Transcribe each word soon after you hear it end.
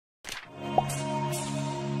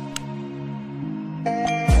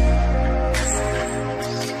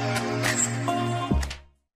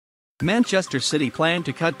Manchester City plan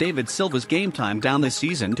to cut David Silva's game time down this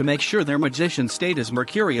season to make sure their magician stayed as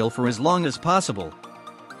mercurial for as long as possible.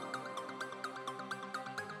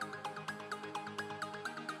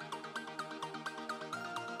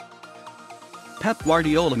 Pep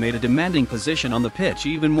Guardiola made a demanding position on the pitch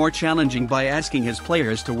even more challenging by asking his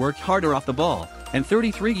players to work harder off the ball, and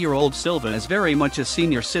 33-year-old Silva is very much a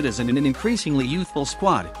senior citizen in an increasingly youthful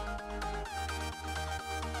squad.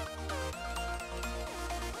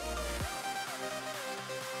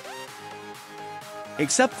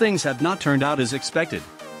 Except things have not turned out as expected.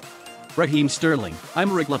 Raheem Sterling,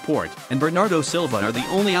 Aymeric Laporte, and Bernardo Silva are the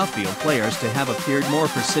only outfield players to have appeared more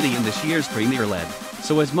for City in this year's Premier League.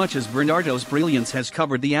 So as much as Bernardo's brilliance has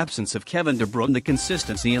covered the absence of Kevin De Bruyne, the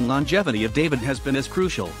consistency and longevity of David has been as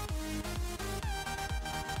crucial.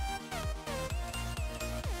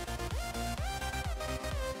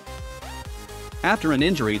 After an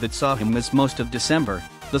injury that saw him miss most of December,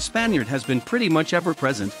 the Spaniard has been pretty much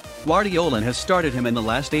ever-present. Guardiola has started him in the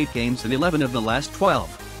last 8 games and 11 of the last 12.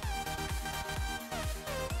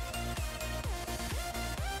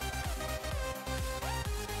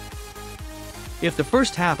 If the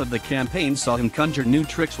first half of the campaign saw him conjure new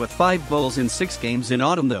tricks with 5 goals in 6 games in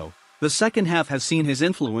autumn though, the second half has seen his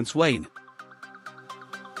influence wane.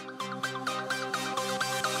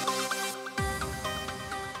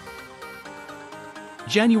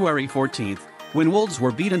 January 14th, when Wolves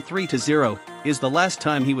were beaten 3-0, is the last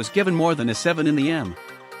time he was given more than a 7 in the M.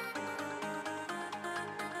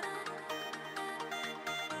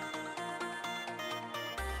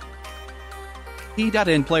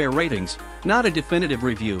 E.N player ratings, not a definitive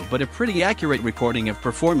review but a pretty accurate recording of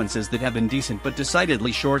performances that have been decent but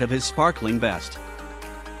decidedly short of his sparkling best.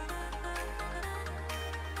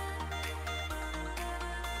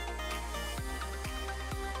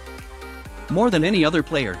 More than any other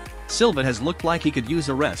player, Silva has looked like he could use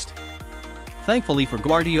a rest. Thankfully for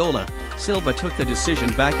Guardiola, Silva took the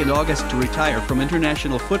decision back in August to retire from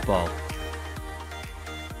international football.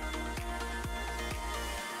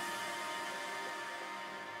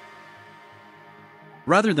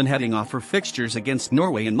 Rather than heading off for fixtures against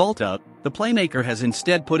Norway and Malta, the playmaker has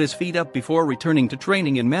instead put his feet up before returning to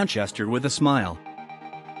training in Manchester with a smile.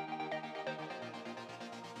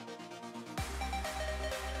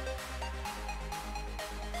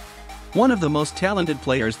 One of the most talented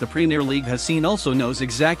players the Premier League has seen also knows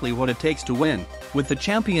exactly what it takes to win, with the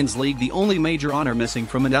Champions League the only major honor missing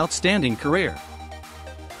from an outstanding career.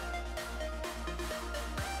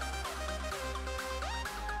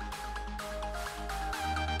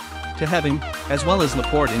 To have him, as well as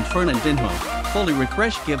Laporte and Fernandinho, fully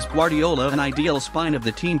refreshed gives Guardiola an ideal spine of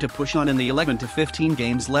the team to push on in the 11 to 15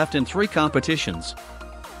 games left in 3 competitions.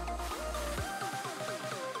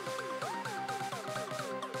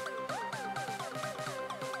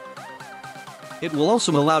 It will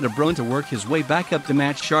also allow De Bruyne to work his way back up to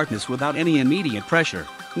match sharpness without any immediate pressure,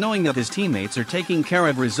 knowing that his teammates are taking care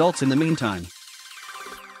of results in the meantime.